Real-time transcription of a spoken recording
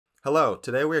Hello,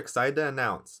 today we're excited to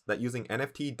announce that using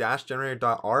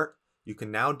nft-generator.art, you can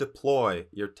now deploy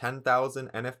your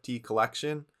 10,000 NFT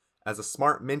collection as a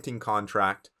smart minting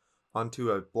contract onto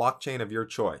a blockchain of your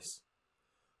choice.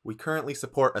 We currently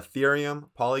support Ethereum,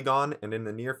 Polygon, and in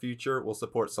the near future we'll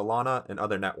support Solana and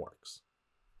other networks.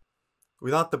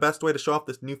 We thought the best way to show off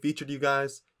this new feature to you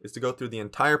guys is to go through the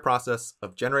entire process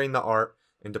of generating the art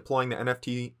and deploying the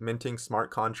NFT minting smart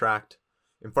contract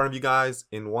in front of you guys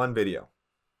in one video.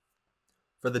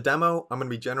 For the demo, I'm going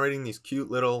to be generating these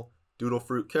cute little Doodle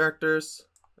Fruit characters,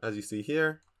 as you see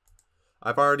here.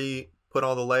 I've already put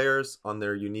all the layers on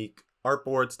their unique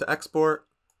artboards to export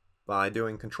by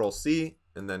doing Control-C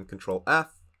and then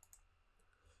Control-F.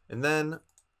 And then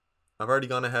I've already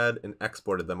gone ahead and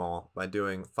exported them all by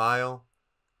doing File,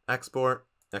 Export,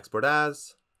 Export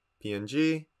As,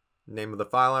 PNG, name of the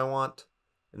file I want,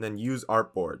 and then Use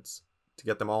Artboards to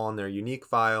get them all on their unique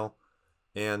file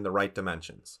and the right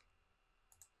dimensions.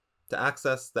 To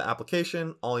access the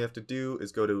application, all you have to do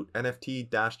is go to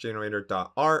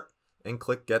nft-generator.art and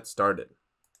click Get Started.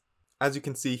 As you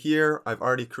can see here, I've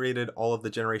already created all of the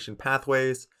generation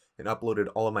pathways and uploaded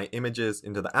all of my images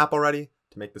into the app already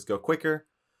to make this go quicker.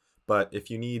 But if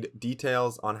you need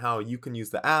details on how you can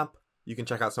use the app, you can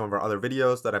check out some of our other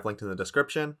videos that I've linked in the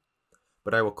description.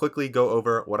 But I will quickly go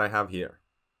over what I have here.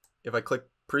 If I click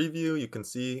Preview, you can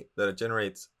see that it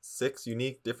generates 6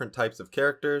 unique different types of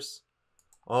characters,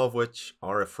 all of which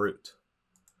are a fruit.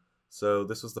 So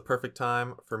this was the perfect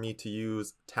time for me to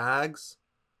use tags,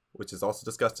 which is also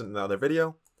discussed in the other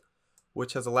video,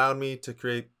 which has allowed me to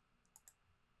create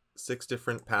 6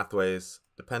 different pathways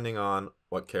depending on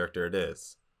what character it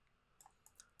is.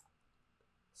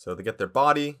 So they get their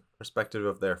body, respective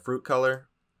of their fruit color.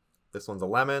 This one's a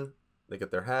lemon. They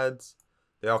get their heads.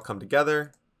 They all come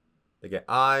together. They get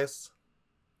eyes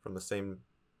from the same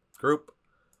group.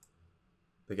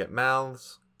 They get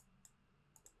mouths,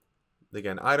 they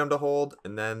get an item to hold,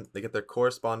 and then they get their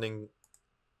corresponding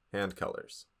hand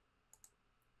colors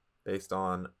based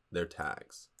on their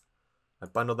tags. I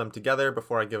bundle them together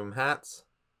before I give them hats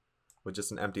with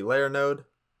just an empty layer node.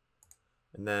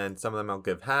 And then some of them I'll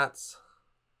give hats,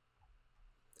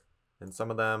 and some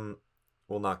of them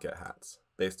will not get hats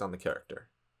based on the character.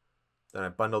 Then I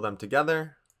bundle them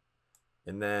together,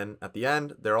 and then at the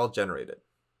end, they're all generated.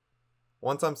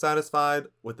 Once I'm satisfied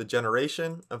with the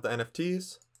generation of the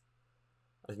NFTs,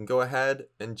 I can go ahead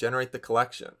and generate the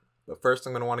collection. But first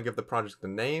I'm going to want to give the project a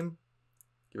name,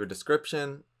 give a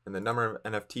description, and the number of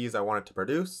NFTs I want it to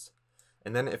produce.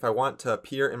 And then if I want to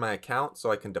appear in my account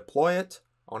so I can deploy it,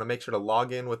 I want to make sure to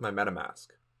log in with my MetaMask.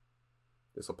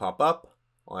 This will pop up.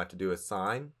 All I have to do is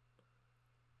sign.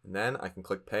 And then I can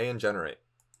click Pay and Generate.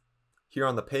 Here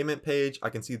on the payment page, I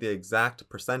can see the exact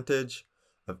percentage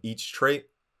of each trait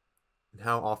and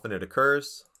how often it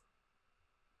occurs.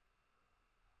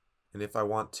 And if I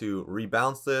want to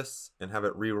rebalance this and have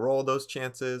it re-roll those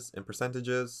chances and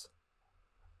percentages,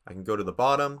 I can go to the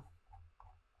bottom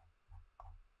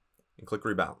and click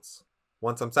rebalance.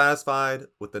 Once I'm satisfied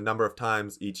with the number of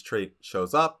times each trait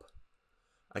shows up,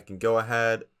 I can go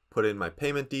ahead, put in my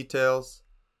payment details.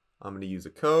 I'm going to use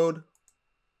a code.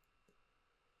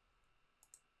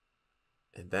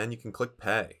 And then you can click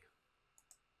Pay.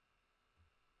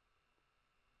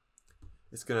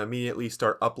 It's going to immediately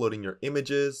start uploading your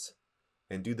images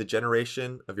and do the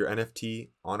generation of your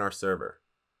NFT on our server.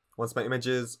 Once my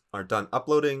images are done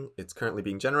uploading, it's currently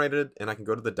being generated, and I can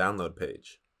go to the download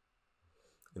page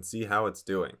and see how it's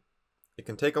doing. It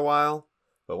can take a while,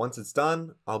 but once it's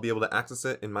done, I'll be able to access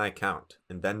it in my account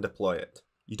and then deploy it.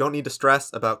 You don't need to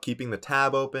stress about keeping the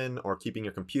tab open or keeping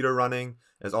your computer running,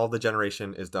 as all the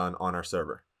generation is done on our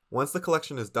server. Once the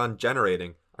collection is done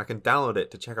generating, I can download it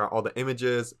to check out all the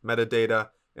images, metadata,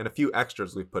 and a few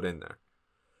extras we've put in there.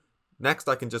 Next,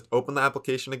 I can just open the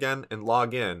application again and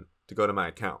log in to go to my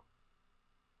account.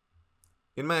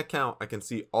 In my account, I can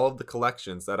see all of the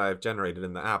collections that I've generated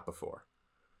in the app before.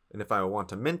 And if I want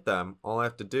to mint them, all I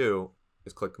have to do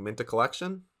is click Mint a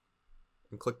Collection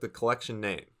and click the collection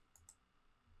name.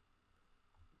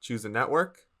 Choose a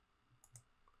network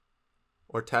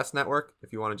or test network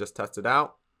if you want to just test it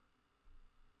out.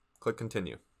 Click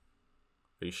Continue.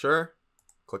 Are you sure?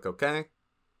 Click OK.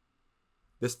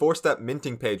 This 4-step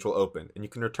minting page will open, and you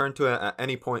can return to it at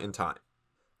any point in time.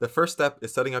 The first step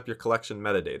is setting up your collection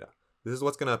metadata. This is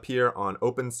what's going to appear on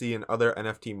Openc and other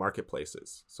NFT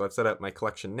marketplaces. So I've set up my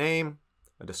collection name,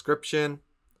 a description.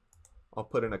 I'll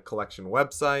put in a collection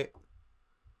website.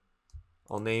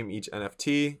 I'll name each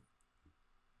NFT.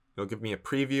 It'll give me a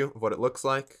preview of what it looks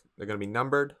like. They're going to be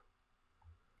numbered.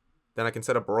 Then I can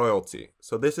set up royalty.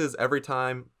 So this is every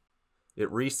time it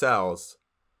resells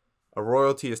a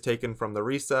royalty is taken from the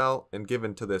resale and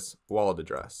given to this wallet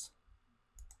address.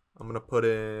 I'm going to put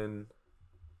in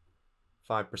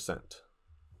 5%.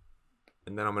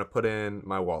 And then I'm going to put in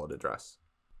my wallet address.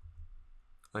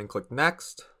 I can click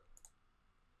next.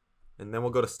 And then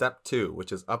we'll go to step 2,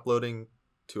 which is uploading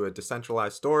to a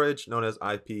decentralized storage known as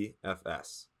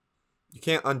Ipfs. You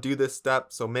can't undo this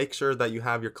step, so make sure that you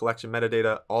have your collection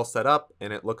metadata all set up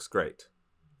and it looks great.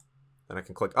 Then I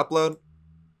can click upload,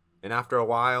 and after a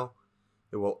while,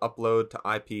 it will upload to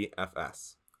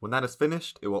Ipfs. When that is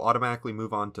finished, it will automatically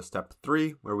move on to step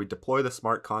 3, where we deploy the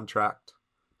smart contract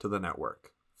to the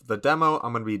network. For the demo,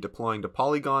 I'm going to be deploying to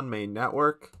Polygon main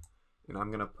network, and I'm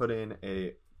going to put in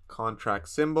a contract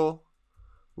symbol,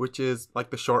 which is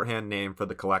like the shorthand name for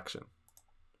the collection.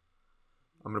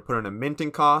 I'm going to put in a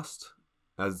minting cost.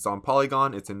 As it's on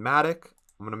Polygon, it's in Matic.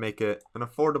 I'm going to make it an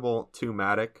affordable 2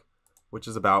 Matic, which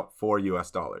is about $4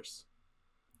 US.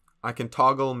 I can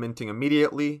toggle minting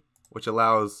immediately, which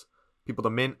allows people to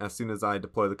mint as soon as I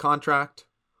deploy the contract,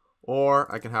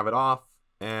 or I can have it off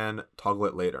and toggle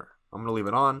it later. I'm going to leave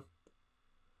it on.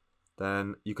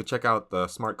 Then you could check out the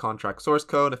smart contract source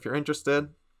code if you're interested.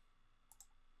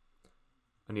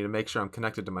 I need to make sure I'm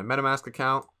connected to my MetaMask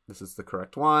account. This is the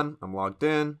correct one. I'm logged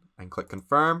in. I can click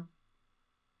confirm.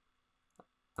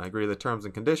 I agree to the terms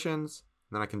and conditions.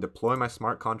 And then I can deploy my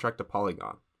smart contract to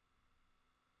Polygon.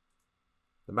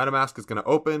 The MetaMask is going to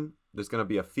open. There's going to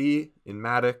be a fee in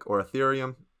Matic or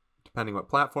Ethereum, depending what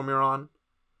platform you're on.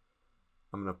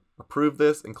 I'm going to approve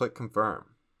this and click confirm.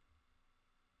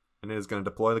 And it is going to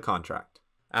deploy the contract.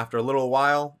 After a little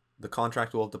while, the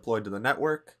contract will have deployed to the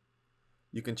network.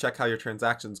 You can check how your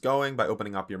transaction's going by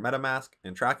opening up your MetaMask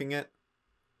and tracking it.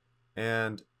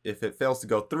 And if it fails to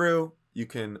go through, you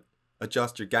can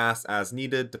adjust your gas as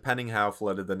needed depending how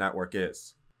flooded the network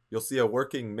is. You'll see a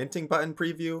working minting button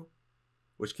preview,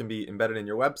 which can be embedded in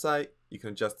your website. You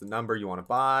can adjust the number you want to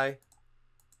buy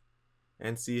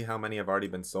and see how many have already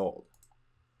been sold.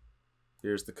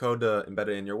 Here's the code to embed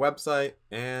it in your website,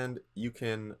 and you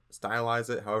can stylize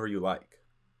it however you like.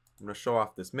 I'm going to show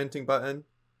off this minting button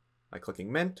by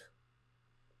clicking mint.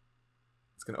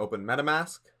 It's going to open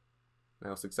MetaMask, and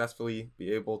I'll successfully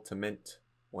be able to mint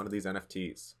one of these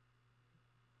NFTs.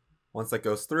 Once that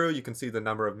goes through, you can see the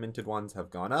number of minted ones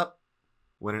have gone up.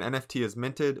 When an NFT is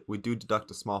minted, we do deduct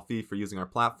a small fee for using our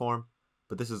platform,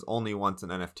 but this is only once an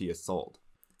NFT is sold.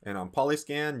 And on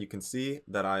Polyscan, you can see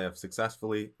that I have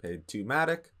successfully paid 2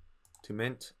 Matic to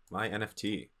mint my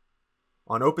NFT.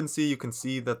 On OpenSea, you can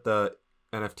see that the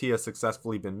NFT has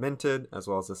successfully been minted, as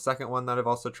well as the second one that I've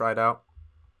also tried out.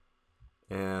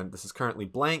 And this is currently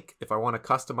blank. If I want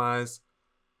to customize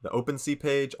the OpenSea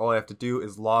page, all I have to do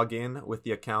is log in with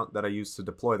the account that I used to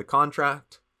deploy the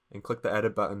contract and click the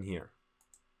edit button here.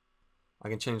 I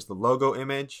can change the logo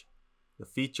image, the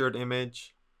featured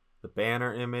image, the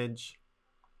banner image,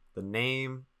 the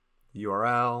name, the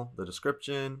URL, the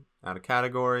description, add a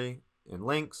category, and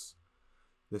links.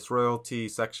 This royalty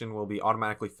section will be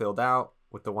automatically filled out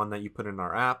with the one that you put in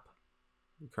our app.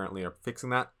 We currently are fixing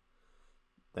that.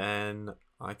 Then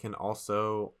I can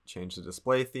also change the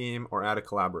display theme or add a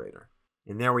collaborator.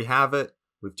 And there we have it.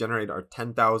 We've generated our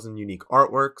 10,000 unique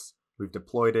artworks. We've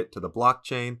deployed it to the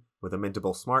blockchain with a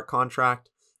mintable smart contract,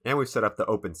 and we've set up the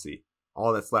OpenSea.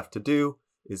 All that's left to do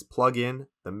is plug in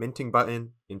the minting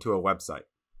button into a website.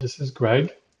 This is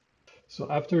Greg. So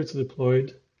after it's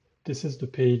deployed, this is the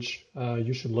page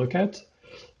you should look at.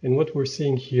 And what we're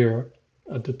seeing here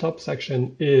at the top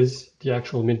section is the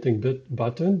actual minting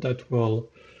button that we'll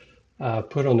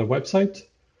put on the website.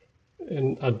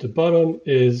 And at the bottom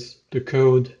is the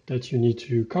code that you need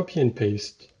to copy and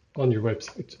paste on your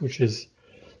website, which is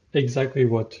exactly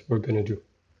what we're going to do.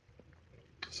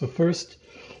 So first,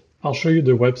 I'll show you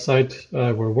the website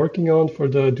we're working on for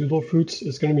the Doodle Fruits.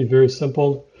 It's going to be very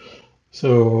simple.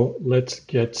 So let's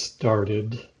get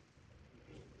started.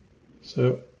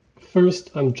 So first,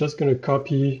 I'm just going to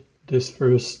copy this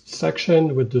first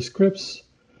section with the scripts.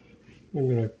 I'm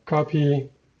going to copy,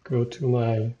 go to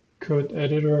my code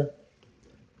editor,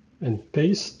 and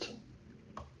paste,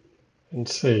 and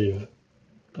save.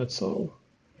 That's all.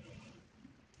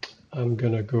 I'm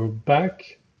going to go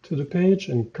back to the page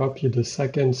and copy the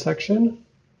second section.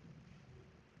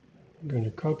 I'm going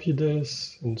to copy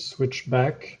this and switch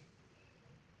back.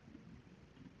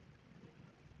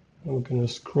 I'm going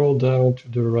to scroll down to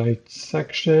the right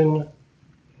section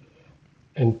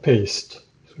and paste.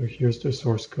 So here's the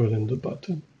source code and the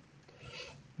button.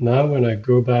 Now when I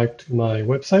go back to my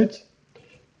website,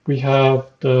 we have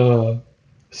the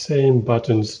same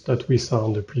buttons that we saw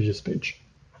on the previous page.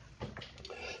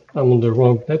 I'm on the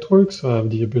wrong network, so I have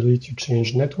the ability to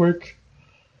change network,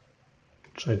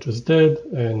 which I just did,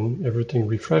 and everything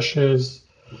refreshes.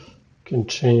 You can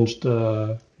change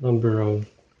the number of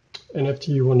NFT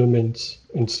you want to mint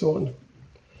and so on.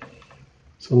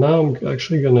 So now I'm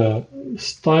actually gonna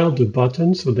style the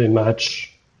buttons so they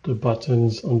match the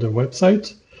buttons on the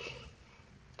website.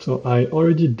 So I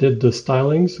already did the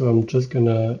styling, so I'm just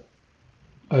gonna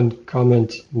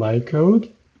uncomment my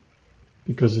code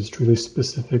because it's really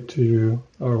specific to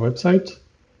our website.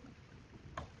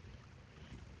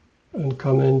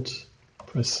 Uncomment,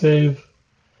 press save,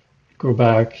 go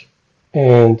back,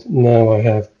 and now I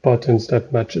have buttons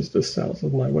that matches the styles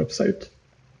of my website.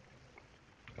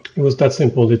 It was that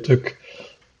simple. It took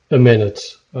a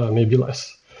minute, maybe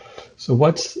less. So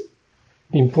what's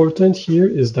important here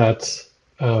is that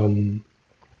I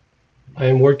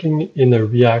am working in a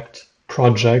React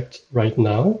project right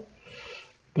now,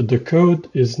 but the code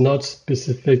is not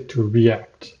specific to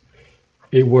React.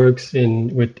 It works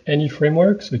with any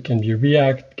framework, so it can be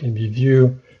React, it can be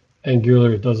Vue,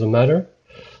 Angular, it doesn't matter.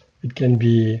 It can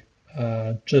be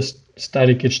just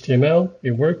static HTML,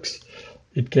 it works.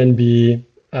 It can be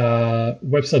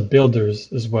website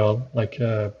builders as well, like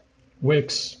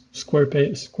Wix,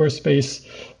 Squarespace,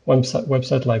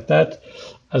 website like that.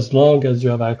 As long as you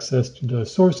have access to the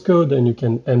source code and you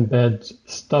can embed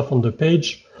stuff on the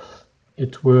page,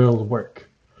 it will work.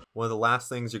 One of the last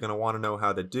things you're going to want to know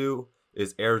how to do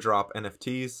is airdrop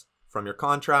NFTs from your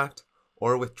contract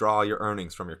or withdraw your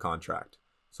earnings from your contract.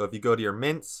 So if you go to your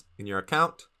mints in your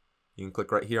account, you can click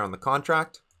right here on the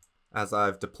contract. As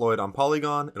I've deployed on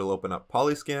Polygon, it'll open up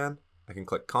Polyscan. I can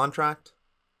click contract,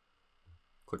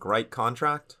 click write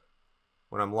contract.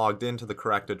 When I'm logged into the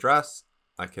correct address,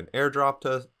 I can airdrop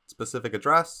to a specific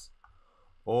address,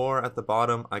 or at the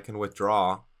bottom, I can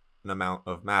withdraw an amount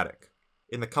of Matic.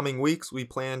 In the coming weeks, we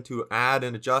plan to add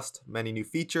and adjust many new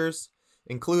features,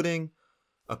 including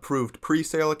approved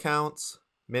pre-sale accounts,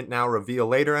 mint now reveal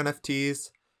later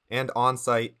NFTs, and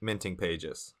on-site minting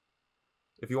pages.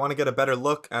 If you want to get a better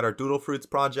look at our Doodle Fruits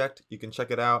project, you can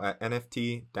check it out at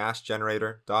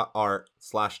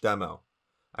nft-generator.art/demo.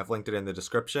 I've linked it in the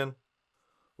description.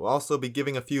 We'll also be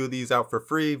giving a few of these out for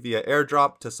free via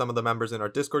airdrop to some of the members in our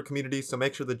Discord community, so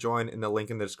make sure to join in the link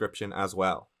in the description as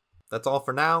well. That's all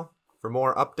for now. For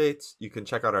more updates, you can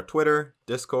check out our Twitter,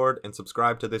 Discord, and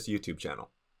subscribe to this YouTube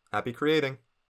channel. Happy creating!